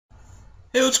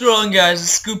Hey, what's going on, guys?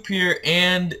 It's Scoop here,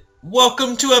 and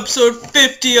welcome to episode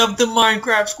 50 of the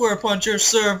Minecraft SquarePuncher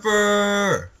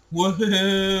server!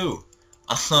 Woohoo!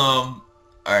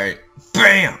 Alright.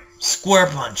 BAM!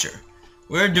 SquarePuncher!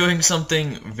 We're doing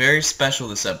something very special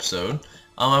this episode.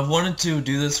 I've wanted to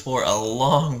do this for a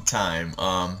long time,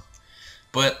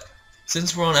 but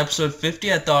since we're on episode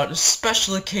 50, I thought, a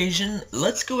special occasion,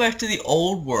 let's go back to the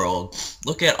old world,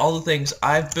 look at all the things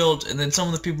I've built, and then some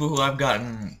of the people who I've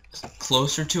gotten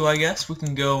closer to, I guess. We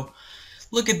can go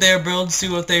look at their builds, see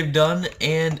what they've done,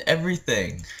 and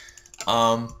everything.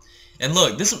 And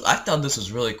look, I thought this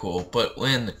was really cool, but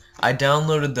when I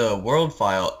downloaded the world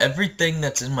file, everything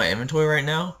that's in my inventory right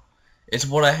now is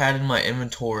what I had in my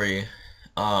inventory,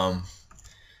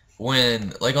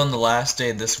 when, like, on the last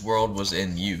day this world was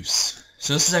in use.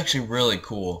 So this is actually really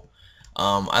cool.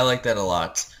 I like that a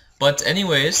lot. But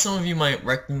anyways, some of you might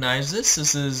recognize this.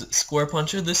 This is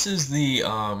SquarePuncher. This is the,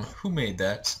 who made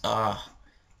that?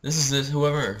 This is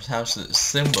whoever's house is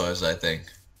Simba's, I think.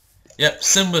 Yep,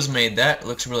 Simba's made that. It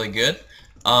looks really good.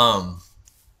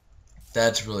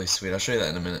 That's really sweet. I'll show you that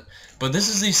in a minute. But this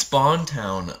is the spawn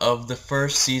town of the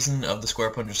first season of the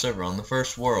SquarePuncher server on the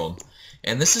first world.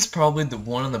 And this is probably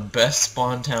one of the best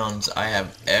spawn towns I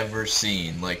have ever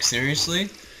seen. Like, seriously,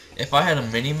 if I had a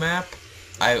mini-map,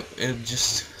 it would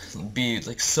just be,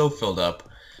 like, so filled up.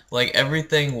 Like,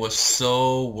 everything was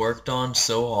so worked on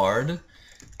so hard.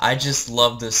 I just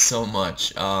love this so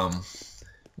much.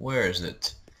 Where is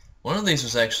it? One of these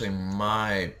was actually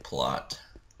my plot.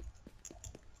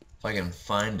 If I can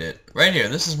find it. Right here.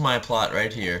 This is my plot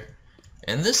right here.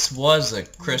 And this was a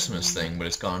Christmas thing, but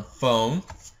it's gone. Phone.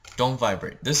 Don't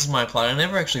vibrate. This is my plot. I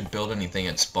never actually built anything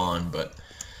at spawn, but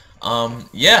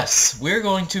yes, we're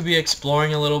going to be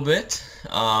exploring a little bit.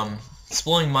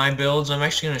 Exploring my builds. I'm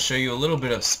actually going to show you a little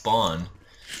bit of spawn,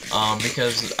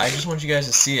 because I just want you guys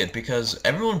to see it, because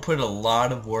everyone put a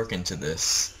lot of work into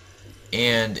this,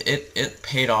 and it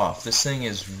paid off. This thing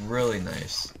is really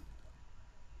nice.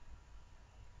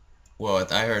 Whoa,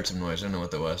 I heard some noise. I don't know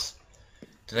what that was.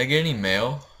 Did I get any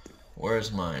mail?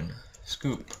 Where's mine?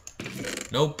 Scoop.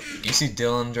 Nope. You see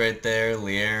Dylan's right there,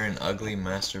 Lier and Ugly,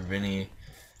 Master Vinny.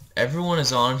 Everyone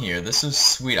is on here. This is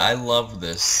sweet. I love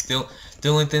this. The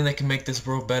only thing that can make this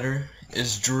world better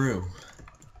is Drew.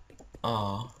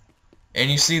 Aw.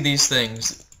 And you see these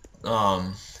things.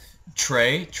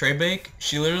 Trey Bake,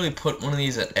 she literally put one of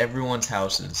these at everyone's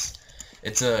houses.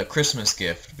 It's a Christmas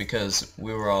gift because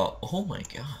we were all, oh my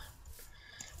god.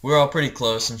 We were all pretty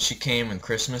close, and she came in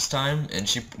Christmas time, and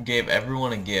she gave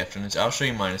everyone a gift, and I'll show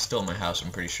you mine. It's still at my house,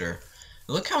 I'm pretty sure.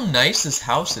 Look how nice this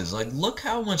house is. Like, look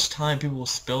how much time people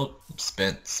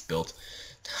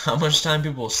how much time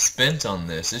people spent on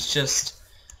this. It's just,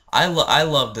 I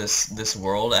love this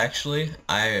world, actually.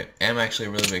 I am actually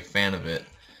a really big fan of it.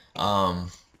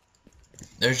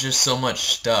 There's just so much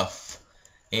stuff,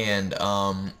 and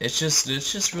it's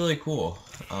just really cool.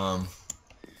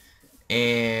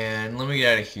 And let me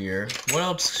get out of here. What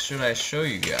else should I show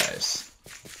you guys?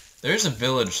 There's a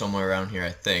village somewhere around here,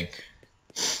 I think.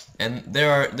 And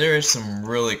there is some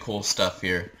really cool stuff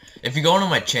here. If you go onto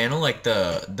my channel, like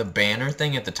the banner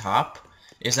thing at the top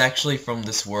is actually from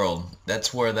this world.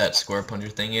 That's where that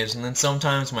SquarePuncher thing is. And then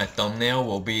sometimes my thumbnail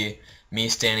will be me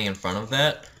standing in front of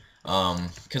that,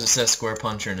 because it says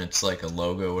SquarePuncher and it's like a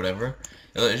logo or whatever.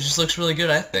 It just looks really good,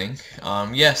 I think.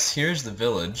 Yes, here's the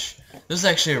village. This is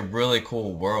actually a really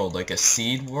cool world, like a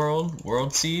seed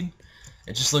world seed.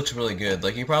 It just looks really good.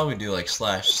 Like, you probably do like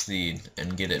 /seed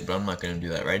and get it, but I'm not gonna do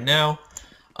that right now.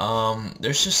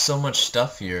 There's just so much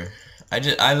stuff here.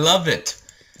 I love it.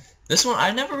 This one,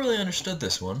 I never really understood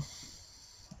this one.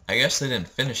 I guess they didn't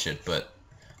finish it, but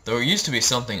there used to be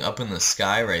something up in the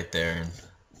sky right there, and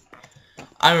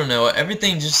I don't know,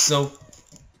 everything just so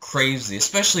crazy,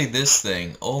 especially this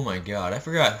thing. Oh my god, I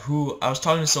forgot who, I was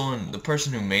talking to someone, the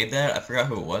person who made that, I forgot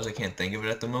who it was, I can't think of it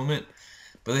at the moment,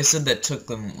 but they said that took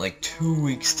them like 2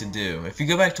 weeks to do. If you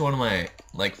go back to one of my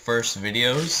like first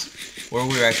videos where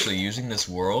we were actually using this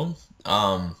world,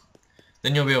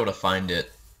 then you'll be able to find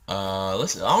it. I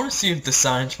want to see if the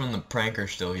signs from the prank are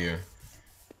still here.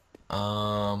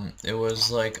 It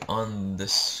was like on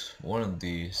this, one of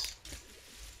these.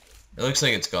 It looks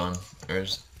like it's gone.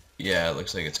 Yeah, it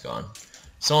looks like it's gone.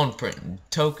 Someone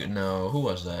no, who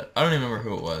was that? I don't even remember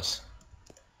who it was.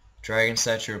 Dragon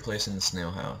statue replacing the snail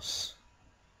house.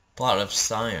 Plot of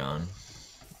Scion.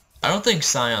 I don't think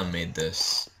Scion made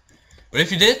this. But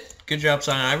if you did, good job,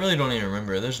 Scion. I really don't even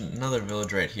remember. There's another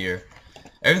village right here.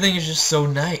 Everything is just so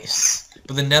nice.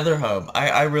 But the nether hub,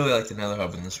 I really like the nether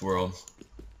hub in this world.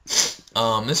 This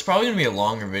is probably going to be a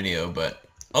longer video, but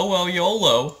oh well,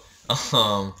 YOLO.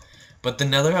 But the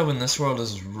nether hub in this world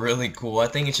is really cool. I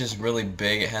think it's just really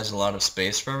big. It has a lot of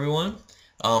space for everyone.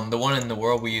 The one in the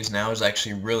world we use now is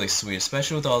actually really sweet,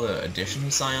 especially with all the addition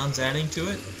scions adding to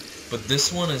it. But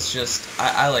this one is just,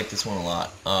 I like this one a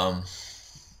lot.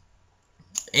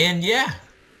 And yeah,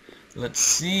 let's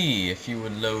see if you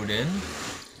would load in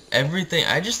everything.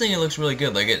 I just think it looks really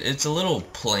good. Like it's a little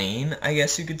plain, I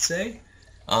guess you could say.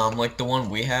 Like the one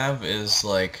we have is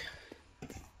like,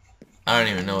 I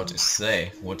don't even know what to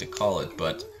say, what to call it,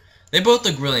 but they both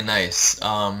look really nice.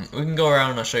 We can go around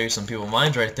and I'll show you some people.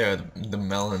 Mine's right there, the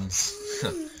melons.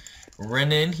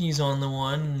 Renan, he's on the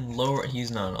one. Lower,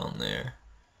 he's not on there.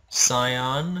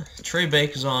 Scion, Trey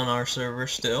Baker's on our server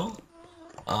still.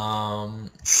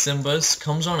 Simba's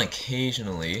comes on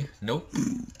occasionally. Nope.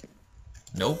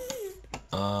 Nope.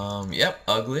 Yep,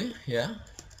 Ugly, yeah.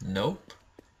 Nope.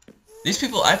 These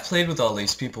people, I played with all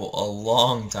these people a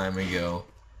long time ago.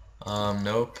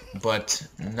 Nope, but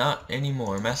not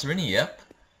anymore. Masserini, yep.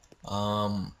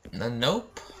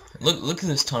 Nope. Look at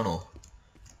this tunnel.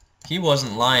 He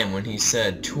wasn't lying when he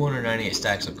said 298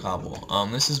 stacks of cobble.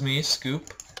 This is me,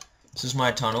 Scoop. This is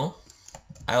my tunnel.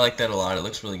 I like that a lot. It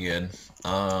looks really good.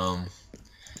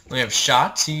 We have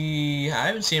Shots. I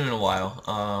haven't seen him in a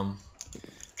while.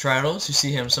 Traddles, you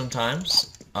see him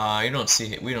sometimes. We don't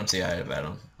see eye about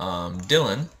him.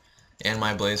 Dylan. And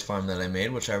my blaze farm that I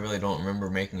made, which I really don't remember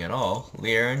making at all.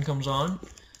 Lee Aaron comes on.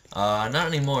 Not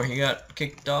anymore. He got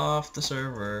kicked off the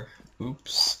server.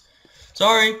 Oops.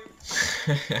 Sorry.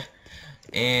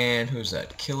 And who's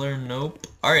that? Killer? Nope.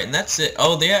 Alright, and that's it.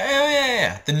 Oh,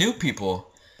 yeah. The new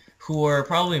people who are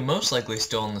probably most likely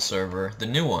still on the server. The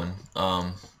new one,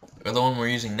 or the one we're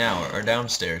using now, are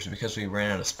downstairs because we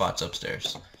ran out of spots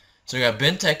upstairs. So we got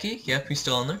Benteki. Yep, he's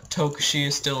still on there. Tokushi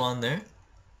is still on there.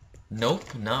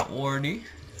 Nope, not Wardy.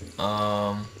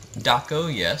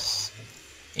 Daco, yes.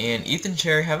 And Ethan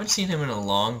Cherry, haven't seen him in a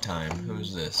long time.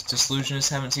 Who's this? Disillusionist,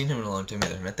 haven't seen him in a long time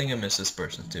either. I think I missed this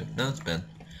person too. No, it's Ben.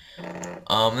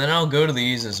 Then I'll go to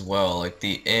these as well, like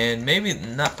and maybe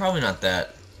probably not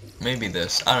that. Maybe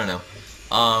this. I don't know.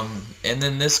 And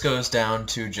then this goes down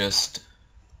to just,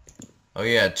 oh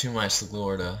yeah, to my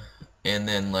Slorda. And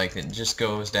then like it just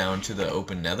goes down to the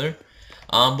open nether.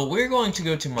 But we're going to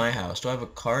go to my house. Do I have a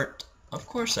cart? Of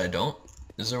course I don't.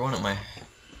 Is there one at my...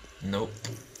 Nope.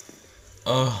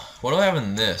 What do I have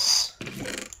in this?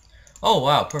 Oh,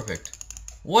 wow, perfect.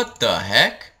 What the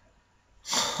heck?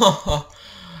 How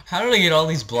did I get all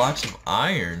these blocks of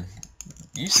iron?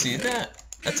 You see that?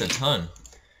 That's a ton.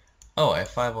 Oh, I have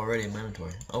 5 already in my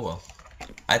inventory. Oh, well.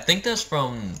 I think that's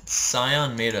from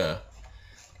Scion made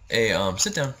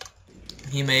sit down.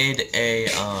 He made a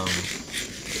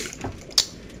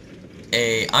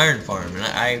iron farm, and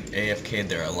I AFK'd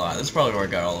there a lot. That's probably where I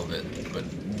got all of it. But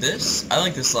this, I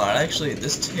like this a lot. Actually,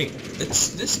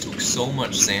 this took so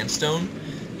much sandstone.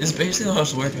 This is basically what I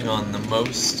was working on the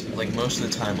most of the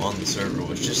time on the server,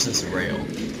 was just this rail.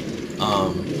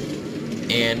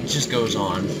 And it just goes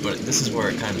on, but this is where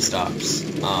it kind of stops.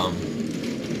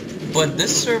 But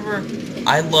this server,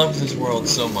 I love this world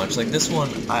so much. Like this one,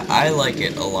 I like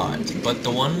it a lot. But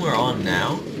the one we're on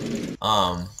now,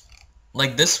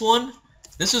 like this one,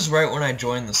 this was right when I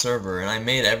joined the server and I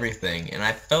made everything, and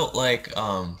I felt like,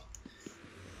 well,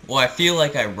 I feel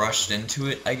like I rushed into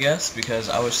it, I guess, because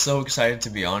I was so excited to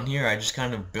be on here. I just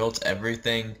kind of built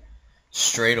everything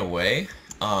straight away,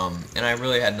 and I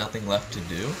really had nothing left to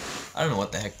do. I don't know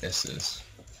what the heck this is.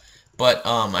 But,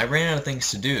 I ran out of things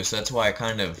to do, so that's why I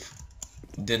kind of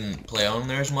didn't play on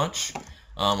there as much.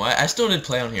 I still did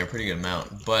play on here a pretty good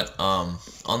amount, but, on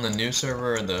the new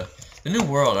server, the new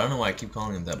world, I don't know why I keep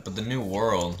calling it that, but the new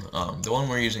world, the one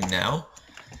we're using now,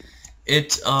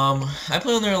 I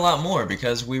play on there a lot more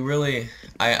because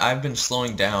I've been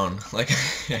slowing down. Like,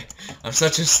 I'm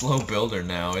such a slow builder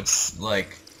now. It's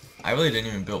like, I really didn't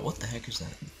even build, what the heck is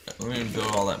that? I didn't even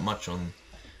build all that much on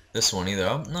this one either.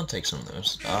 I'll take some of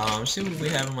those. Let's see what we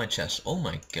have in my chest. Oh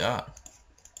my god.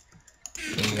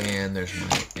 And there's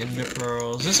my ender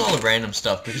pearls. This is all the random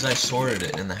stuff because I sorted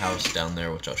it in the house down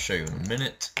there, which I'll show you in a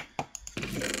minute.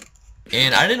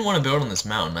 And I didn't want to build on this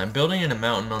mountain. I'm building in a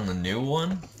mountain on the new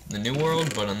one, the new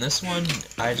world, but on this one,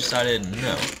 I decided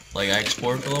no. Like, I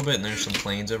explored for a little bit, and there's some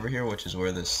plains over here, which is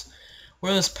where this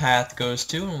path goes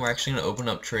to, and we're actually going to open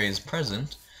up Trey's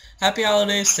present. Happy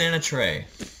holidays, Santa Trey.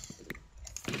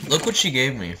 Look what she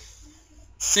gave me.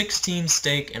 16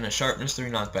 steak and a sharpness 3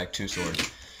 knockback 2 sword.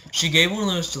 She gave one of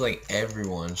those to like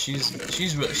everyone. She's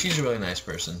a really nice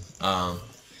person. I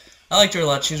liked her a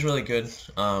lot. She's really good.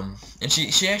 And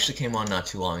she actually came on not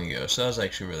too long ago, so that was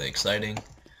actually really exciting.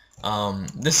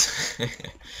 This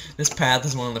this path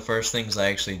is one of the first things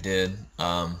I actually did.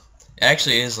 And It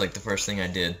actually is like the first thing I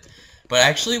did. But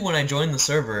actually, when I joined the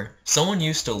server, someone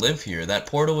used to live here. That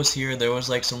portal was here. There was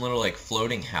like some little like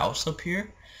floating house up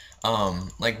here,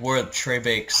 like where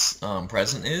Trebeck's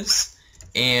present is.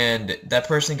 And that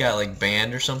person got like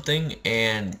banned or something,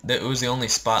 and it was the only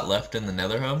spot left in the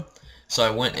Nether hub. So I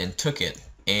went and took it,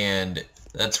 and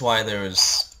that's why there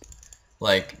was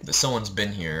like someone's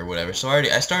been here or whatever. So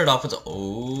I started off with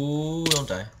oh, don't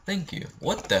die. Thank you.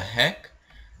 What the heck?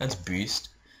 That's beast.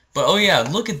 But oh yeah,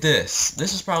 look at this.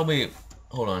 This is probably,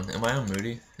 hold on, am I on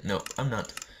Moody? No, I'm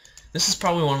not. This is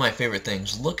probably one of my favorite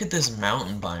things. Look at this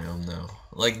mountain biome though.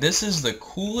 Like this is the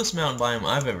coolest mountain biome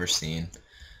I've ever seen.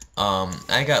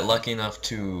 I got lucky enough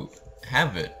to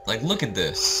have it. Like look at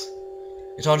this.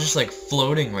 It's all just like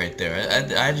floating right there.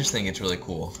 I just think it's really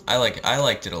cool. I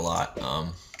liked it a lot.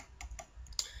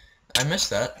 I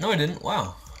missed that. No, I didn't.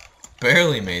 Wow.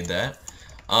 Barely made that.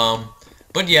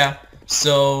 But yeah.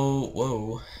 So,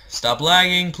 whoa. Stop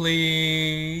lagging,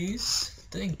 please.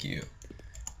 Thank you.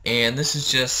 And this is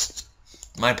just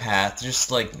my path. Just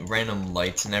like random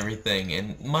lights and everything.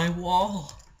 And my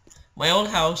wall. My old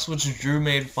house, which Drew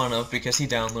made fun of because he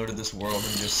downloaded this world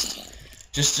and just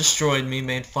destroyed me,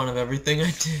 made fun of everything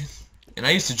I did. And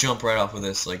I used to jump right off of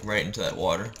this, like right into that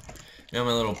water. You know,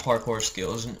 my little parkour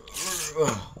skills. And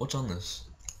what's on this?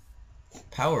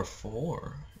 Power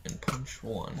 4 and punch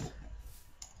 1.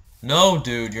 No,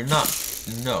 dude, you're not.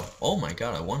 No. Oh my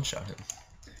god, I one-shot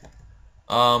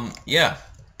him. Yeah.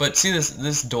 But see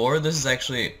this door? This is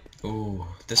actually, ooh,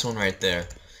 this one right there.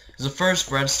 It's the first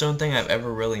redstone thing I've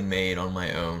ever really made on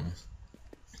my own.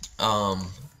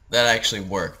 That actually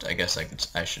worked, I guess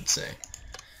I should say.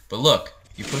 But look,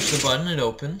 you push the button, it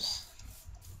opens.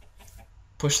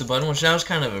 Push the button, which that was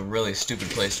kind of a really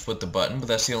stupid place to put the button, but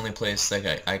that's the only place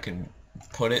that I could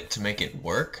put it to make it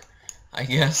work, I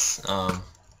guess.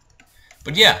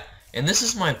 But yeah, and this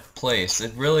is my place.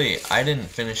 It really, I didn't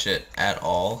finish it at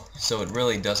all, so it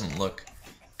really doesn't look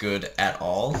good at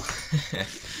all.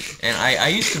 And I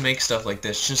used to make stuff like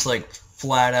this, just like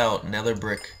flat out nether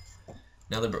brick,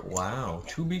 wow,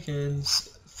 2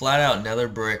 beacons, flat out nether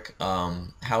brick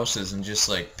houses, and just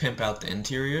like pimp out the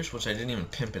interiors, which I didn't even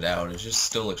pimp it out. It just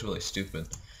still looks really stupid.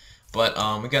 But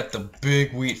we got the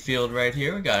big wheat field right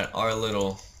here. We got our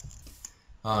little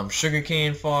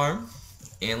sugarcane farm.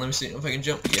 And let me see if I can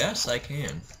jump. Yes, I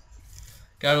can.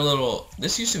 Got a little,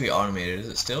 this used to be automated, is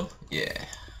it still? Yeah.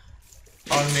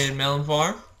 Automated melon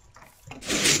farm.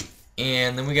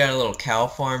 And then we got a little cow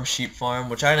farm, sheep farm,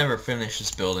 which I never finished this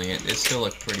building. It still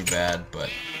looked pretty bad, but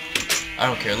I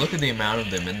don't care. Look at the amount of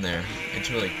them in there.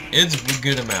 It's a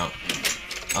good amount.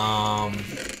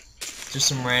 Just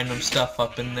some random stuff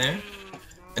up in there.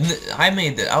 And I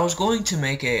made that. I was going to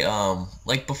make a,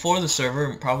 like before the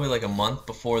server, probably like a month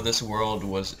before this world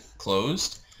was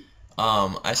closed,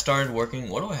 I started working,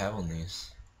 what do I have on these?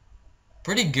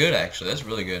 Pretty good actually, that's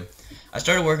really good. I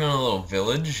started working on a little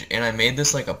village, and I made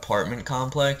this like apartment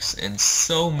complex, and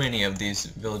so many of these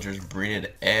villagers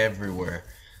breeded everywhere.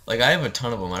 Like I have a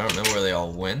ton of them, I don't know where they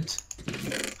all went.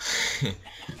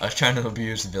 I was trying to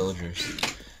abuse the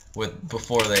villagers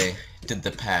before they did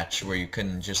the patch where you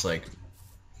couldn't just like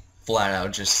flat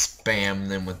out just spam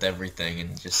them with everything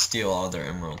and just steal all their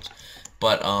emeralds.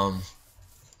 But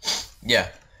yeah,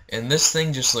 and this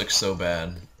thing just looks so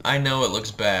bad. I know it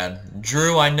looks bad.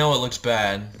 Drew, I know it looks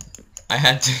bad. I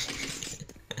had to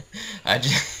I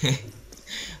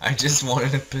just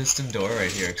wanted a piston door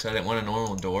right here because I didn't want a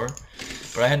normal door.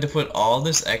 But I had to put all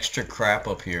this extra crap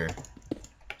up here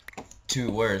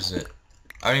to, where is it?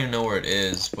 I don't even know where it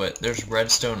is, but there's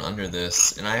redstone under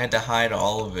this, and I had to hide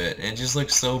all of it, and it just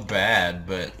looks so bad,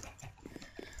 but,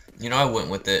 you know, I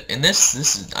went with it. And this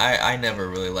is, I never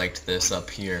really liked this up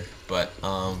here, but,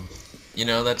 you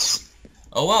know, that's,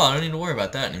 oh well, I don't need to worry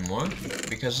about that anymore,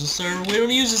 because the server, we don't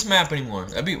use this map anymore.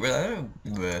 It'd be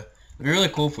really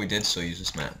cool if we did still use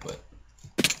this map, but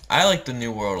I like the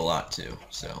new world a lot too,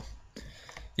 so,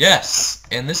 yes,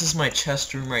 and this is my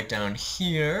chest room right down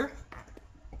here,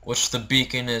 which the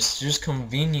beacon is just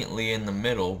conveniently in the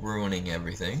middle, ruining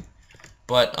everything.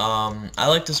 But I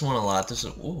like this one a lot. This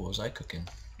is, ooh, what was I cooking?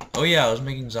 Oh yeah, I was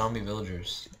making zombie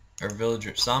villagers, or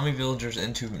zombie villagers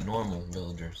into normal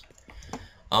villagers.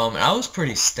 And I was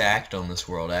pretty stacked on this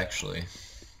world actually.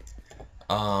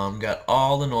 Got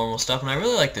all the normal stuff, and I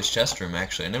really like this chest room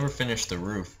actually. I never finished the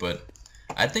roof, but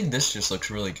I think this just looks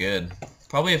really good.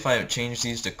 Probably if I change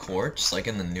these to quartz, like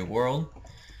in the new world,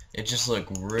 it just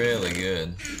looked really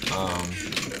good.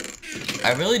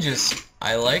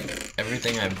 I like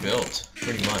everything I built,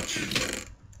 pretty much.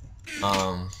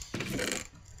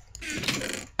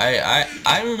 I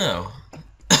don't know.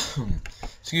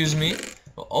 Excuse me.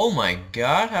 Oh my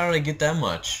god, how did I get that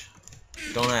much?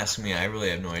 Don't ask me, I really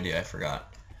have no idea, I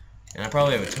forgot. And I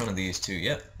probably have a ton of these too.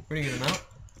 Yep, pretty good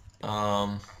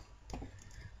amount.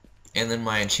 And then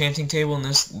my enchanting table, and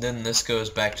this goes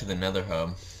back to the nether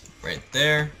hub. Right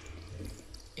there.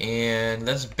 And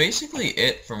that's basically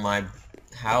it for my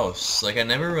house. Like, I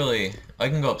never really... I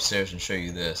can go upstairs and show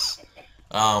you this.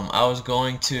 I was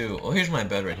going to... Oh, here's my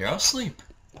bed right here. I'll sleep.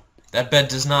 That bed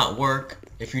does not work.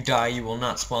 If you die, you will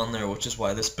not spawn there, which is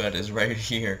why this bed is right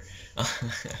here.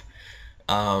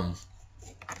 And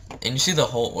you see the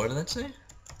hole... What did that say?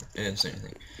 It didn't say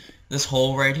anything. This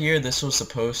hole right here, this was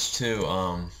supposed to...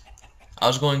 I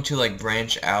was going to, like,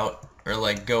 branch out, or,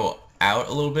 like, go out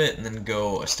a little bit, and then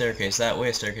go a staircase that way,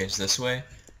 a staircase this way.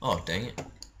 Oh, dang it.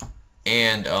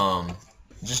 And,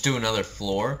 just do another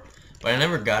floor. But I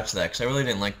never got to that, because I really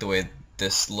didn't like the way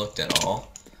this looked at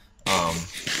all.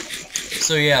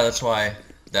 So yeah, that's why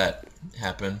that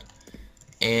happened.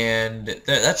 And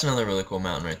that's another really cool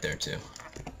mountain right there, too.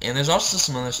 And there's also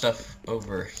some other stuff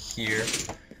over here,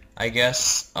 I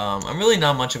guess. I'm really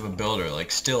not much of a builder. Like,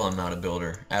 still I'm not a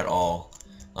builder at all.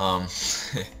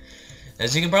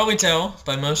 As you can probably tell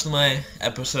by most of my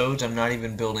episodes, I'm not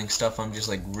even building stuff. I'm just,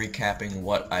 like, recapping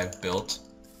what I've built.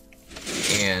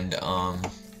 And,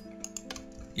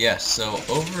 yeah, so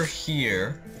over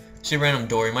here, see a random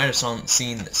door. You might have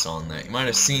seen that. You might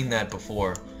have seen that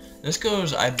before. This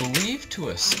goes, I believe, to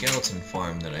a skeleton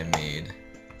farm that I made.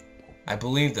 I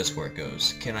believe that's where it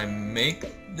goes. Can I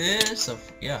make this?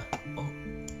 Yeah.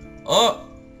 Oh!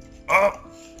 Oh!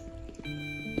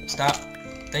 Stop.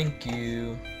 Thank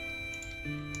you.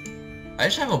 I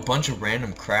just have a bunch of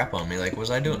random crap on me. Like, was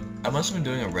I doing... I must have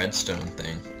been doing a redstone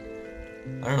thing.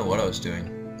 I don't know what I was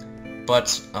doing.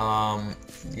 But,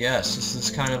 yes, this is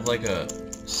kind of like a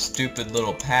stupid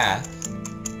little path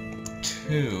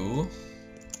to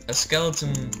a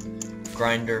skeleton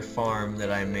grinder farm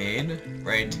that I made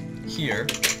right here.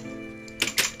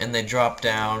 And they drop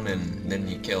down, and then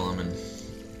you kill them, and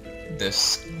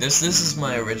this is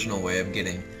my original way of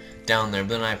getting down there, but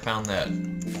then I found that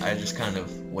I just kind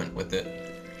of went with it.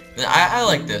 I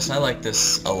like this. I like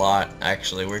this a lot,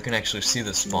 actually, where you can actually see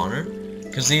the spawner,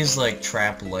 because these, like,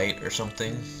 trap light or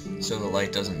something, so the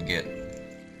light doesn't get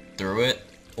through it,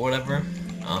 or whatever.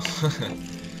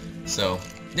 So,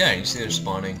 yeah, you see they're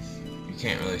spawning. You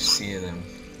can't really see them,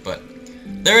 but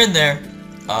they're in there.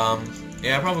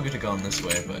 Yeah, I probably could have gone this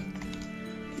way, but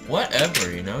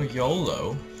whatever, you know,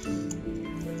 YOLO.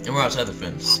 And we're outside the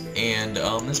fence, and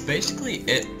that's basically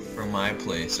it for my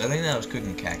place. I think that I was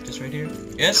cooking cactus right here.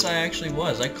 Yes, I actually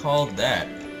was. I called that.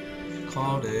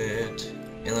 Called it.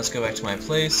 And let's go back to my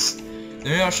place. Then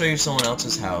maybe I'll show you someone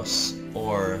else's house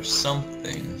or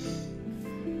something,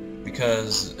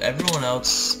 because everyone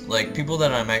else, like people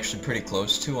that I'm actually pretty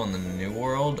close to on the new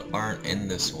world, aren't in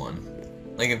this one.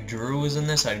 Like if Drew was in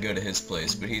this, I'd go to his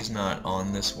place, but he's not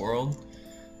on this world.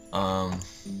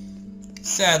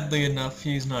 Sadly enough,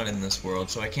 he's not in this world,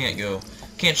 so I can't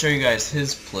show you guys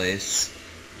his place.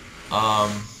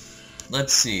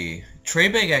 Let's see.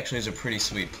 Treybag actually is a pretty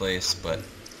sweet place, but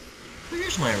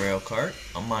here's my rail cart,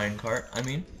 a mine cart, I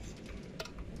mean.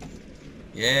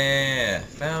 Yeah,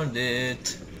 found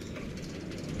it.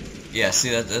 Yeah, see,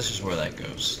 that's just where that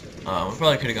goes. We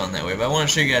probably could have gone that way, but I want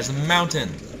to show you guys the mountain.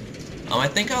 I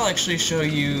think I'll actually show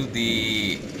you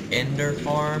the Ender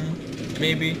farm,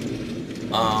 maybe.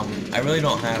 I really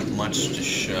don't have much to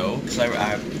show, because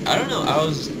I don't know, I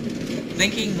was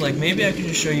thinking, like, maybe I could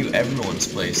just show you everyone's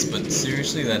place, but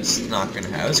seriously, that's not gonna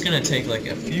happen. It's gonna take, like,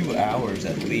 a few hours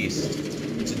at least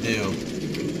to do,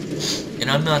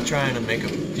 and I'm not trying to make a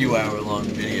few hour long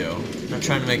video. I'm not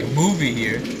trying to make a movie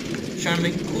here. I'm trying to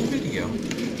make a cool video,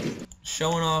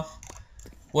 showing off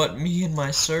what me and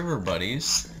my server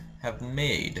buddies have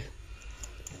made.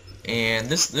 And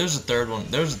there's a third one.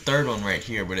 There's a third one right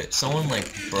here, but someone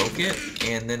like broke it,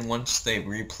 and then once they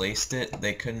replaced it,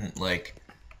 they couldn't, like,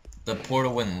 the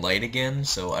portal wouldn't light again.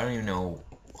 So I don't even know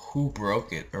who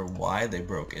broke it or why they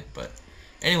broke it. But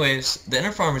anyways, the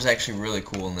Ender farm is actually really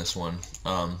cool in this one.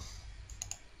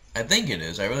 I think it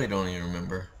is. I really don't even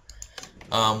remember.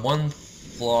 One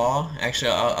flaw. Actually,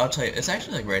 I'll tell you. It's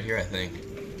actually like right here, I think.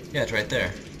 Yeah, it's right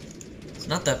there. It's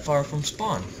not that far from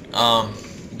spawn.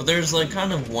 But there's like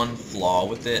kind of one flaw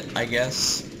with it, I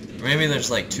guess. Or maybe there's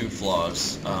like two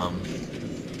flaws.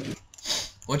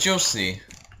 Which you'll see.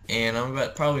 And I'm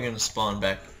probably gonna spawn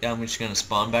back. Yeah, I'm just gonna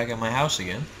spawn back at my house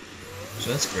again.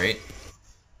 So that's great.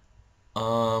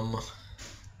 Whoa.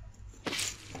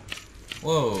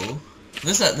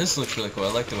 This looks really cool.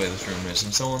 I like the way this room is.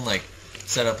 And someone like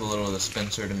set up a little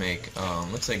dispenser to make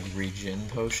looks like regen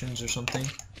potions or something.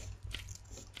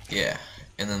 Yeah.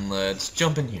 and then let's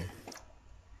jump in here.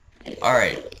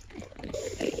 Alright.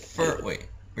 Wait,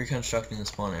 reconstructing the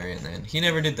spawn area, and then he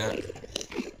never did that.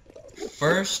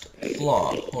 First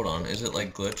flaw. Hold on, is it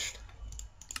like glitched?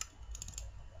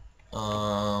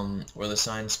 Where the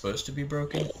sign's supposed to be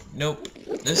broken? Nope.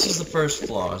 This is the first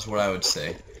flaw, is what I would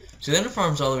say. So the Ender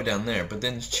Farm's all the way down there, but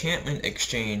then Enchantment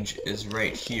Exchange is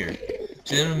right here.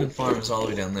 So the Enderman Farm is all the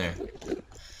way down there.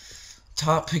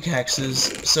 Top pickaxes,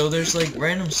 so there's like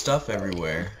random stuff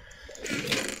everywhere.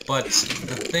 But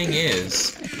the thing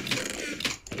is...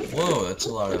 Whoa, that's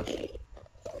a lot of...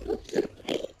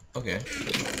 Okay.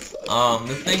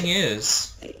 The thing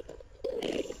is...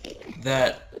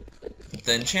 that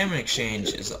the Enchantment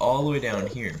Exchange is all the way down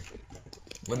here.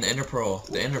 When the Ender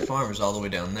Farm is all the way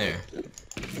down there.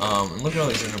 And look at all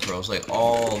these Ender Pearls, like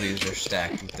all these are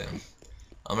stacked with them.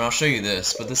 And I'll show you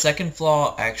this, but the second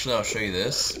flaw, actually I'll show you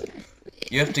this.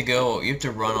 You have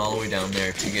to run all the way down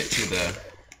there to get to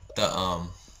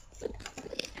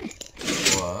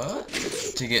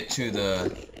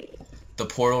the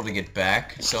portal to get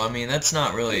back. So I mean, that's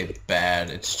not really bad,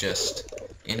 it's just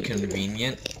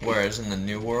inconvenient, whereas in the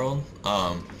new world,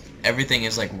 everything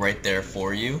is like right there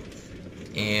for you.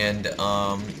 And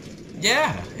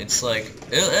yeah, it's like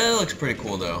it looks pretty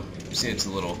cool though. See, it's a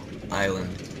little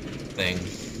island thing.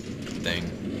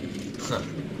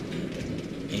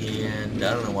 And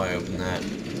I don't know why I opened that,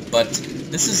 but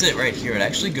this is it right here. It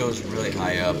actually goes really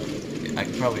high up. I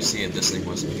can probably see it. This thing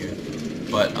wasn't here,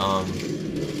 but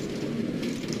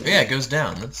yeah, it goes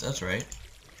down. That's right.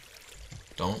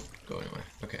 Don't go anywhere.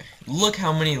 Okay. Look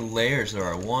how many layers there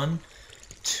are. 1,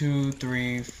 2,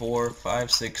 3, 4,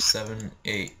 5, 6, 7,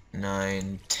 8,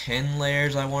 9, 10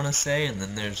 layers, I want to say, and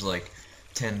then there's like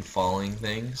 10 falling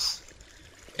things.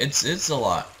 It's a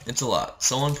lot. It's a lot.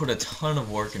 Someone put a ton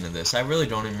of work into this. I really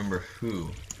don't remember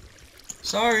who.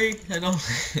 Sorry, I don't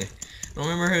don't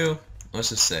remember who. Let's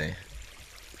just say.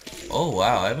 Oh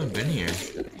wow, I haven't been here.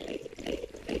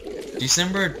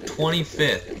 December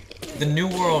 25th. The New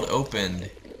World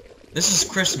opened. This is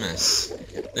Christmas.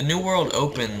 The New World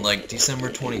opened like December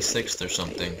 26th or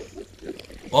something.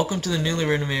 Welcome to the newly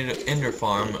renovated Ender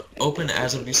Farm, open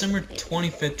as of December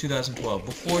 25th, 2012.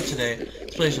 Before today,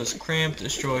 this place was cramped,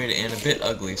 destroyed, and a bit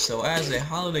ugly, so as a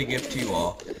holiday gift to you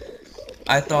all,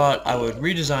 I thought I would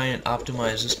redesign and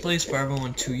optimize this place for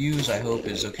everyone to use. I hope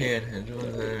it's okay, and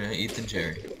Ethan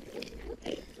Cherry.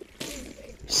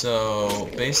 So,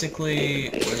 basically,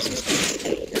 what is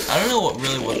this? I don't know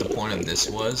what the point of this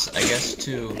was. I guess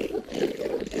to...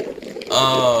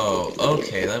 Oh,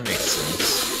 okay, that makes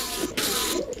sense.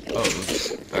 Oh,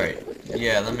 oops. Alright.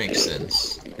 Yeah, that makes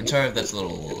sense. I'm sorry if that's a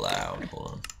little loud.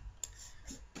 Hold on.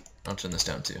 I'll turn this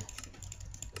down too.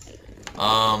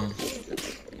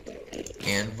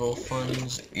 Anvil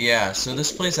funds. Yeah, so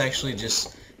this place actually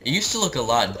just... It used to look a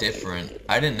lot different.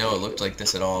 I didn't know it looked like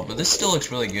this at all, but this still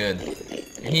looks really good.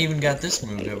 And he even got this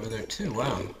moved over there too.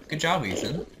 Wow. Good job,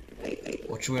 Ethan.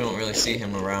 Which we don't really see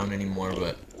him around anymore,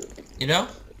 but... You know?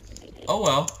 Oh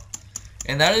well.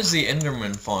 And that is the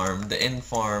Enderman Farm, the End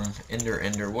Farm,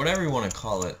 Ender, whatever you want to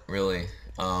call it, really.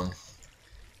 I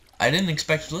didn't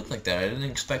expect it to look like that. I didn't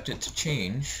expect it to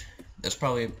change. That's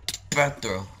probably a bad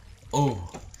throw.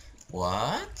 Oh,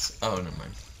 what? Oh, never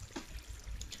mind.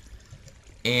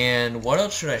 And what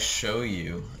else should I show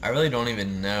you? I really don't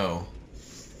even know.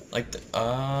 Like,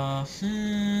 what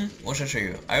should I show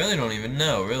you? I really don't even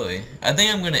know, really. I think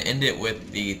I'm going to end it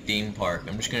with the theme park.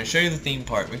 I'm just going to show you the theme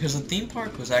park, because the theme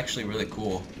park was actually really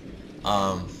cool.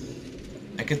 I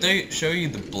could show you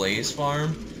the Blaze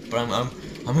Farm, but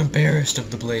I'm embarrassed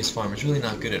of the Blaze Farm. It's really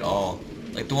not good at all.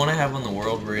 Like, the one I have on the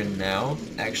world we're in now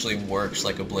actually works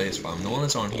like a Blaze Farm. The one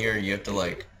that's on here, you have to,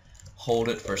 like, hold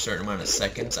it for a certain amount of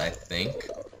seconds, I think.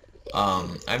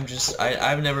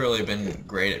 I've never really been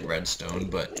great at redstone,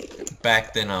 but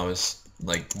back then I was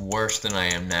like worse than I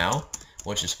am now,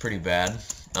 which is pretty bad.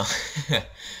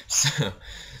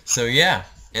 So yeah,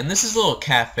 and this is a little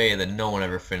cafe that no one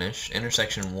ever finished.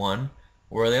 Intersection 1.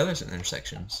 Where are the other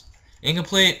intersections?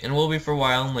 Incomplete, and will be for a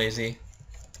while and lazy.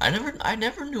 I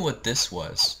never knew what this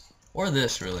was, or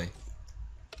this really.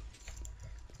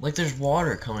 Like there's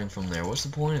water coming from there. What's the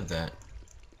point of that?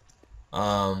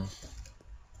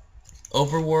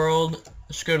 Overworld,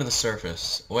 let's go to the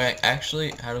surface. Wait,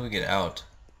 actually, how do we get out?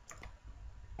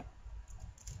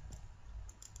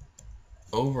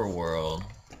 Overworld.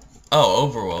 Oh,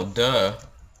 overworld, duh.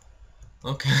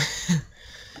 Okay.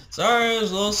 Sorry, it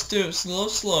was a little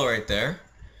slow right there.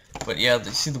 But yeah,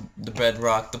 you see the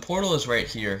bedrock. The portal is right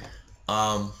here.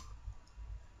 You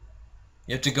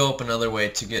have to go up another way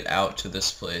to get out to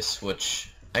this place,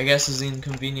 which I guess is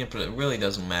inconvenient, but it really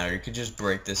doesn't matter. You could just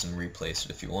break this and replace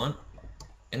it if you want.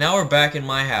 And now we're back in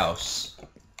my house.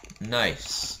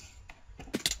 Nice.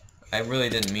 I really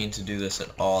didn't mean to do this at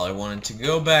all. I wanted to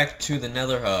go back to the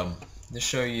Nether Hub to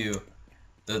show you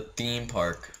the theme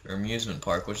park, or amusement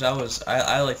park, which I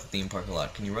like the theme park a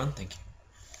lot. Can you run? Thank you.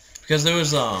 Because there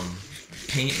was,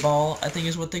 paintball, I think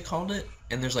is what they called it,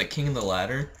 and there's like King of the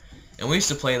Ladder. And we used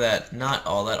to play that not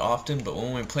all that often, but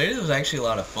when we played it, it was actually a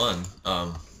lot of fun.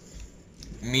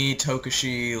 Me,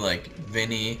 Tokushi, like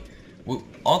Vinny,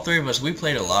 all three of us, we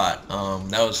played a lot.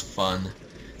 That was fun.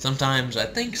 Sometimes, I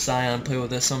think Scion played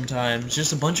with us sometimes.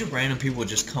 Just a bunch of random people would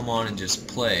just come on and just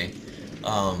play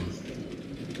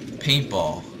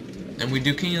paintball. And we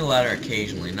do King of the Ladder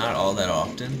occasionally, not all that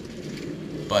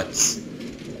often. But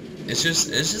it's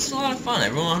just a lot of fun.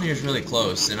 Everyone on here is really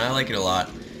close, and I like it a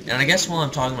lot. And I guess while I'm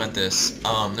talking about this,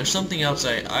 there's something else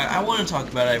I want to talk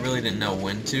about. I really didn't know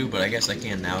when to, but I guess I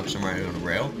can now because I'm already on a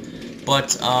rail. But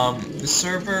the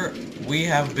server, we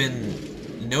have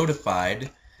been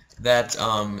notified that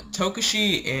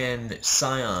Tokushi and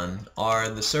Scion are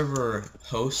the server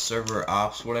hosts, server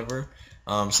ops, whatever.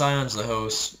 Scion's the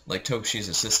host, like Tokushi's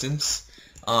assistants.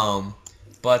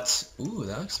 But ooh,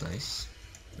 that looks nice,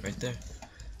 right there.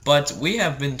 But we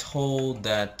have been told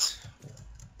that.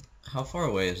 How far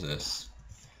away is this?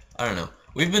 I don't know.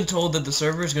 We've been told that the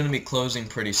server is going to be closing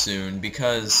pretty soon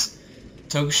because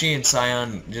Tokushi and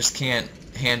Scion just can't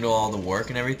handle all the work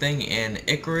and everything, and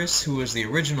Icarus, who was the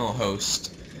original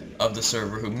host of the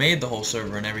server, who made the whole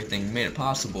server and everything, made it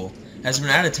possible, has been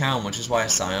out of town, which is why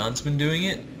Scion's been doing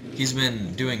it. He's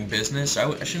been doing business.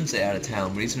 I shouldn't say out of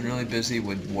town, but he's been really busy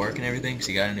with work and everything because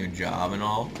he got a new job and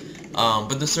all.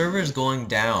 But the server is going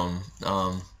down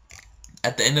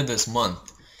at the end of this month.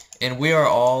 And we are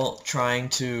all trying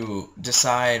to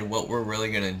decide what we're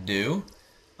really gonna do.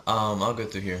 I'll go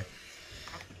through here.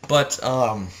 But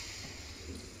I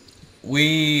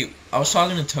was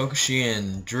talking to Tokushi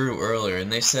and Drew earlier,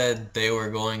 and they said they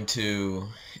were going to,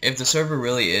 if the server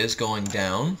really is going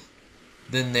down,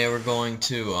 then they were going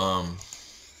to,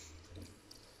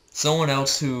 someone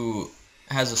else who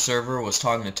has a server was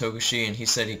talking to Tokushi, and he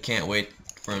said he can't wait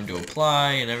for him to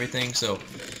apply and everything, so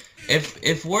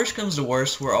if worse comes to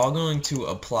worse, we're all going to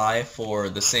apply for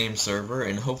the same server,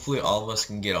 and hopefully all of us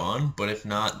can get on, but if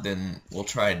not, then we'll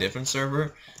try a different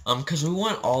server, because we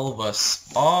want all of us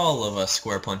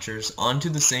SquarePunchers onto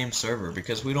the same server,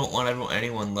 because we don't want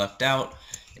anyone left out,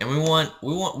 and we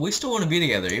still want to be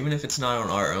together, even if it's not on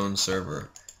our own server.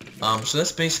 So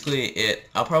that's basically it.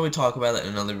 I'll probably talk about it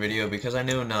in another video, because I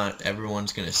know not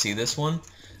everyone's going to see this one.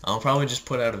 I'll probably just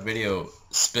put out a video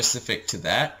specific to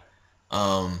that.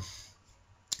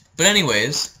 But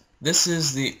anyways, this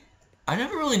is the, I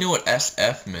never really knew what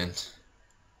SF meant.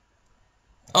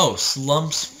 Oh,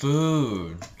 Slumps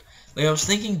Food. Like, I was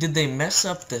thinking, did they mess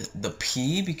up the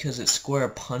P because it's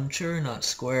SquarePuncher, not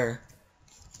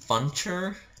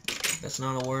SquarePuncher? That's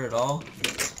not a word at all.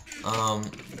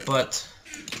 But,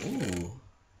 ooh,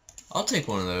 I'll take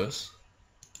one of those.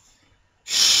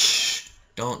 Shh,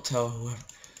 don't tell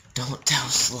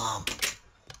Slump.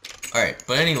 Alright,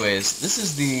 but anyways, this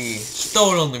is the,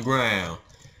 throw it on the ground.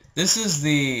 This is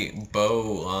the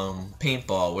bow,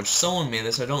 paintball, which someone made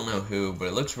this, I don't know who, but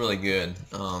it looks really good.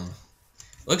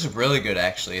 It looks really good,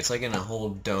 actually. It's like in a whole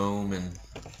dome, and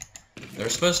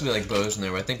there's supposed to be like bows in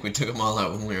there, but I think we took them all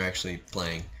out when we were actually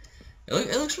playing.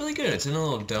 It looks really good. It's in a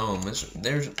little dome.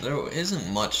 There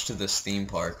isn't much to this theme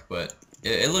park, but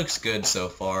it looks good so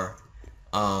far.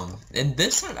 And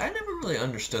this, I never really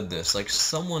understood this. Like,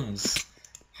 someone's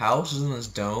house is in this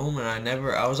dome, and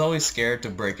I was always scared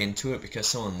to break into it because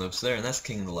someone lives there, and that's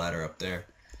King of the Ladder up there.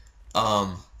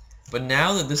 But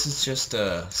now that this is just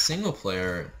a single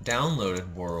player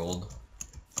downloaded world,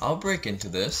 I'll break into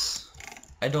this.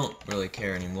 I don't really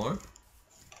care anymore.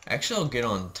 Actually, I'll get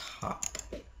on top.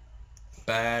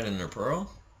 Bad and a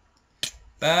pearl.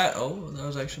 Bad. Oh, that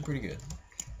was actually pretty good.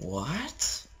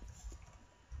 What?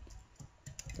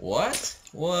 What?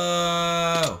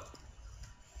 Whoa!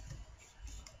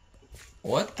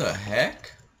 What the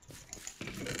heck?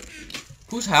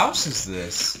 Whose house is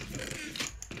this?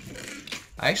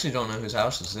 I actually don't know whose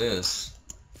house this is.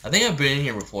 I think I've been in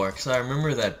here before, because I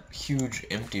remember that huge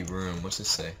empty room. What's this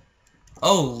say?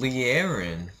 Oh,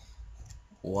 Liaren.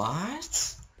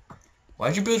 What?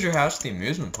 Why'd you build your house at the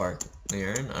amusement park,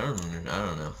 Liaren? I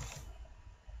don't know.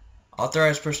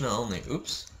 Authorized personnel only.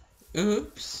 Oops.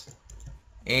 Oops.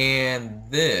 And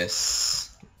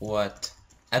this, what?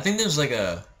 I think there's like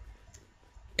a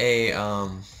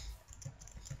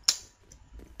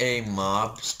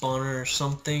mob spawner or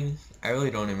something. I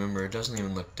really don't remember. It doesn't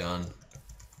even look done.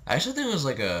 I actually think it was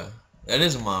like that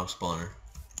is a mob spawner.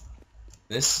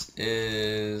 This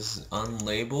is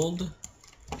unlabeled.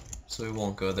 so we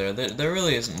won't go there. There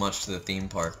really isn't much to the theme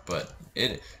park, but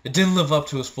it didn't live up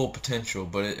to its full potential,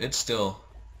 but it's still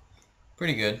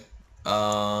pretty good.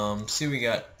 See, we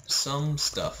got some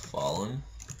stuff fallen.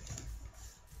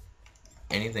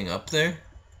 Anything up there?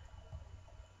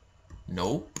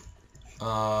 Nope.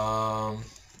 So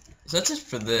that's it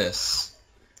for this.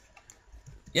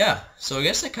 Yeah, so I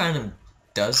guess that kind of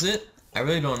does it. I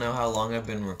really don't know how long I've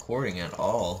been recording at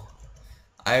all.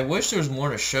 I wish there was more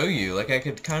to show you. Like, I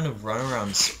could kind of run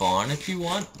around spawn if you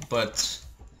want, but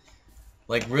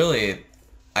like really,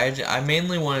 I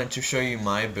mainly wanted to show you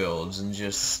my builds and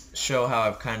just show how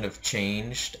I've kind of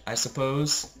changed, I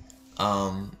suppose,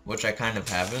 which I kind of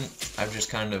haven't. I'm just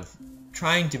kind of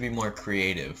trying to be more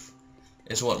creative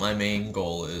is what my main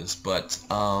goal is, but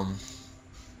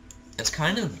that's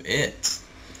kind of it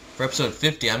for episode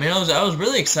 50. I mean, I was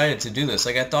really excited to do this.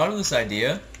 Like, I thought of this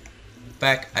idea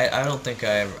back. I don't think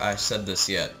I said this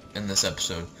yet in this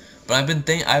episode, but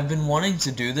I've been wanting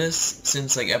to do this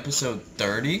since like episode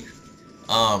 30.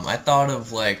 I thought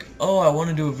of like, oh, I want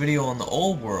to do a video on the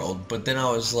old world, but then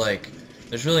I was like,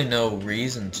 there's really no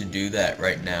reason to do that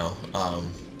right now.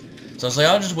 So I was like,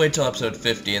 I'll just wait till episode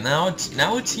 50, and now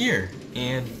it's here,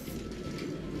 and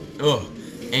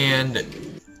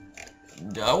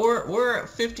we're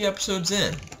 50 episodes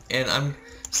in, and I'm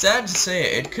sad to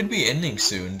say it could be ending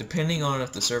soon, depending on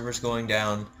if the server's going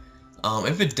down.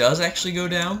 If it does actually go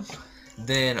down,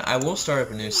 then I will start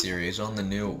up a new series on the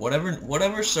new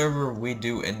whatever server we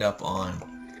do end up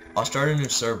on. I'll start a new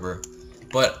server,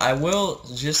 but I will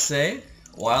just say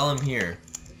while I'm here,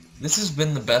 this has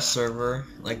been the best server,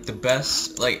 like the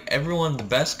best, like everyone, the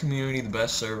best community, the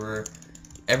best server.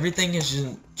 Everything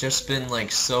has just been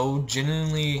like so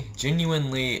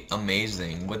genuinely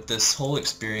amazing with this whole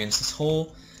experience.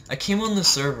 I came on the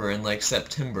server in like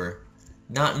September,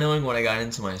 not knowing what I got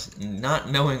into.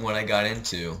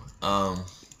 I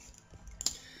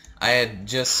had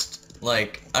just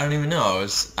like, I don't even know.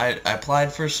 I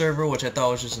applied for a server which I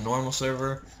thought was just a normal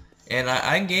server, and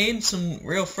I gained some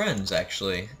real friends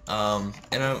actually, and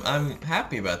I'm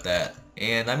happy about that.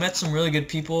 And I met some really good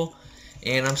people,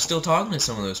 and I'm still talking to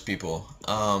some of those people.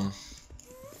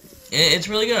 It's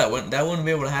really good. That wouldn't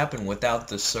be able to happen without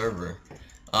this server.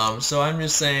 So I'm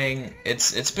just saying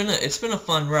it's been a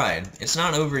fun ride. It's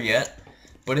not over yet,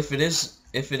 but if it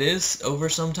is over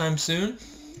sometime soon,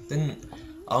 then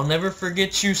I'll never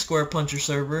forget you, SquarePuncher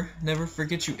server. Never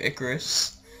forget you,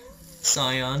 Icarus,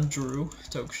 Scion, Drew,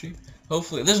 Tokushi.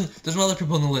 Hopefully, there's some other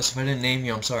people on the list. If I didn't name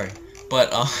you, I'm sorry. But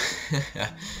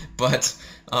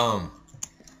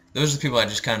those are the people I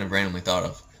just kind of randomly thought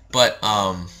of. But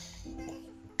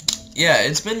yeah,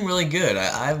 it's been really good.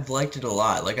 I've liked it a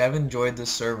lot. Like, I've enjoyed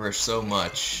this server so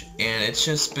much, and it's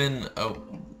just been a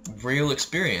real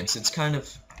experience. It's kind of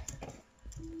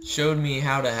showed me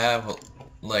how to have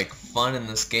like fun in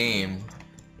this game.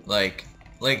 Like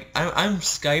I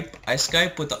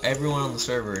Skype with everyone on the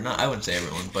server. I wouldn't say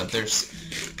everyone, but there's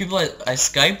people I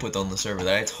Skype with on the server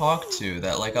that I talk to,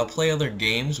 that like I'll play other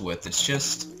games with. It's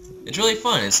really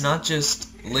fun. It's not just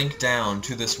linked down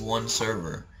to this one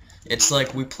server. It's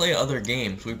like we play other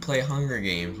games. We play Hunger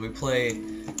Games. We play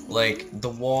like The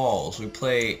Walls. We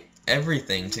play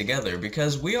everything together,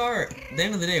 because we are, at the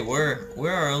end of the day, we're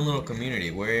our own little community.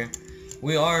 We're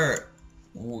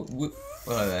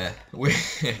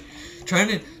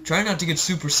trying not to get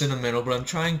super sentimental, but I'm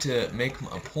trying to make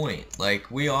a point.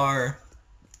 Like, we are,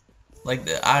 like,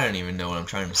 I don't even know what I'm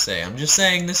trying to say. I'm just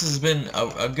saying this has been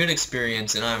a good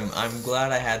experience, and I'm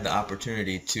glad I had the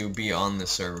opportunity to be on this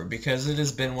server, because it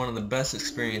has been one of the best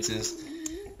experiences.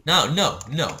 No,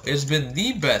 it's been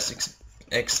the best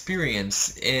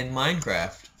experience in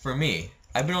Minecraft for me.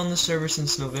 I've been on this server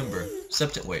since September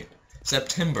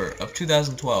of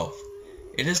 2012.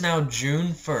 It is now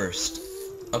June 1st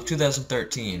of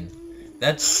 2013.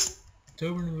 That's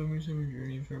October, November, December,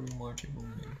 January, February, March, April,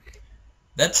 May.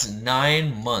 That's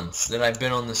 9 months that I've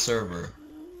been on the server,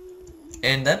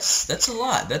 and that's a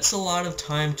lot. That's a lot of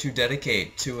time to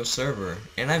dedicate to a server,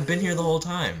 and I've been here the whole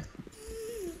time.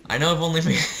 I know I've only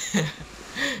been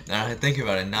now that I think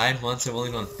about it, 9 months. I've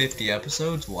only done 50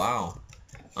 episodes. Wow,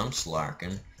 I'm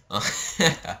slacking.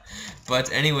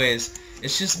 But anyways,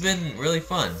 it's just been really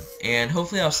fun, and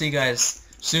hopefully I'll see you guys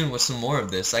soon with some more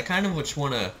of this. I kind of just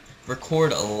want to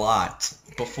record a lot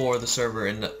before the server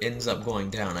ends up going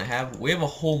down. We have a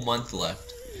whole month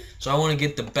left, so I want to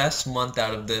get the best month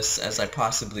out of this as I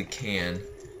possibly can,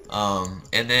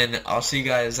 and then I'll see you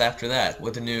guys after that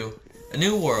with a new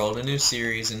world, a new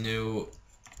series, a new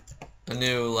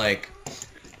like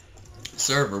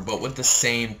server, but with the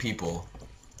same people.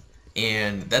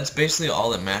 And that's basically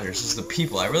all that matters, is the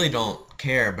people. I really don't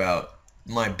care about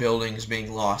my buildings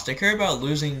being lost. I care about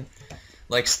losing,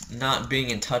 like, not being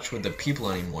in touch with the people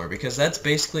anymore, because that's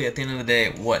basically, at the end of the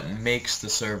day, what makes the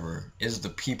server, is the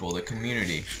people, the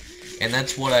community. And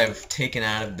that's what I've taken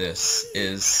out of this,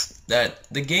 is that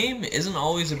the game isn't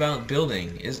always about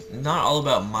building, is not all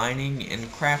about mining and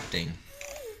crafting.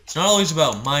 It's not always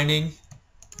about mining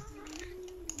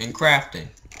and crafting.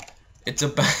 It's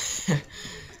about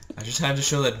I just had to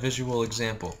show that visual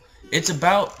example. It's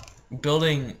about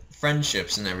building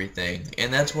friendships and everything,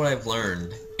 and that's what I've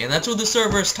learned, and that's what the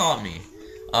server has taught me.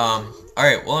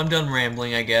 Alright, well, I'm done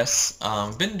rambling, I guess.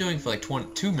 Been doing for like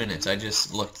 22 minutes, I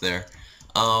just looked there.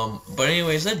 But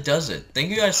anyways, that does it. Thank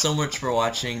you guys so much for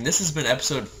watching. This has been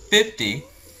episode 50.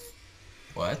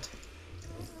 What?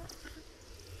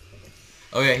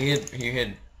 Oh yeah, he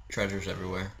hid treasures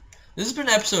everywhere. This has been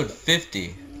episode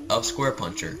 50 of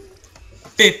SquarePuncher.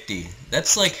 50.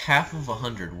 That's like half of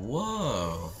 100.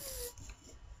 Whoa.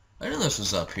 I didn't know this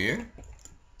was up here.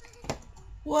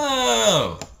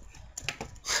 Whoa.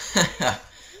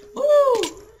 Woo.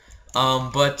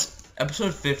 But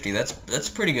episode 50. That's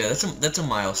pretty good. That's a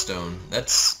milestone.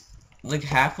 That's like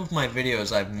half of my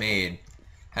videos I've made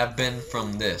have been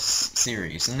from this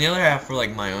series, and the other half were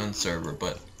like my own server.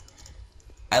 But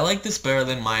I like this better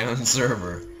than my own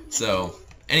server. So,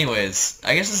 anyways,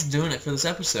 I guess that's doing it for this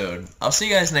episode. I'll see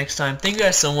you guys next time. Thank you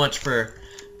guys so much for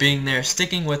being there,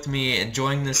 sticking with me,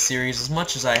 enjoying this series as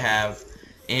much as I have.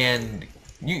 And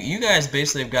you guys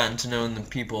basically have gotten to know the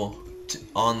people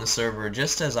on the server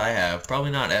just as I have.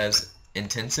 Probably not as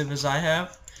intensive as I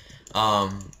have.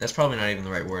 That's probably not even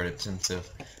the right word, intensive.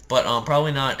 But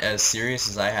probably not as serious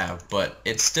as I have. But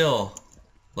it's still,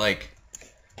 like,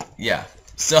 yeah.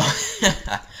 So,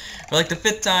 for like the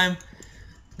 5th time,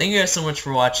 thank you guys so much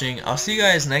for watching. I'll see you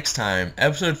guys next time.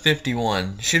 Episode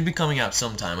 51 should be coming out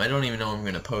sometime. I don't even know when I'm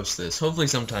going to post this. Hopefully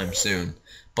sometime soon.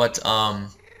 But,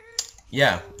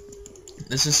 yeah.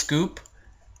 This is Scoop.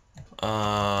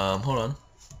 Hold on.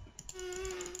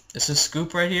 This is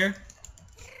Scoop right here.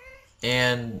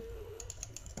 And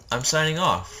I'm signing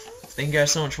off. Thank you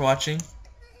guys so much for watching.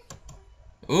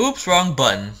 Oops, wrong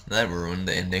button. That ruined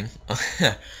the ending.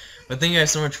 But thank you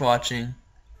guys so much for watching.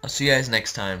 I'll see you guys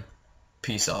next time.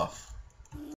 Peace off.